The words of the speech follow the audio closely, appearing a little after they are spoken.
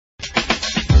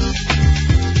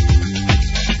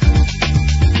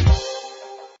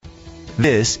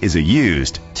This is a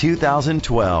used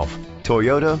 2012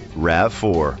 Toyota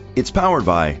RAV4. It's powered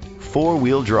by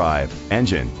four-wheel drive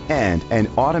engine and an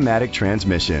automatic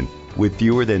transmission. With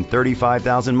fewer than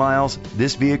 35,000 miles,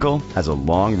 this vehicle has a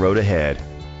long road ahead.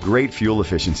 Great fuel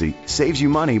efficiency saves you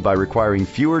money by requiring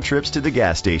fewer trips to the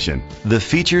gas station. The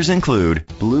features include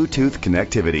Bluetooth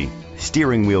connectivity,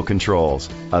 steering wheel controls,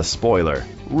 a spoiler,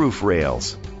 roof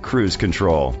rails, cruise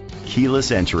control,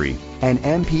 keyless entry, an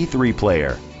MP3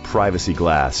 player, privacy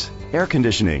glass, air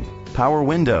conditioning, power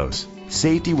windows.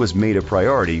 Safety was made a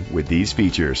priority with these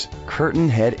features: curtain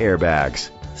head airbags,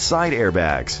 side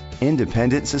airbags,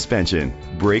 independent suspension,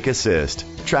 brake assist,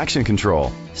 traction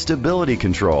control, stability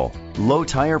control, low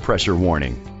tire pressure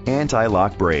warning,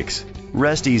 anti-lock brakes.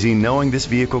 Rest easy knowing this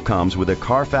vehicle comes with a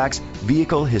Carfax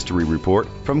Vehicle History Report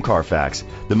from Carfax,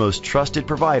 the most trusted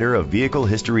provider of vehicle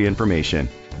history information.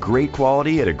 Great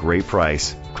quality at a great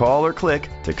price. Call or click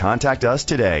to contact us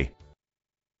today.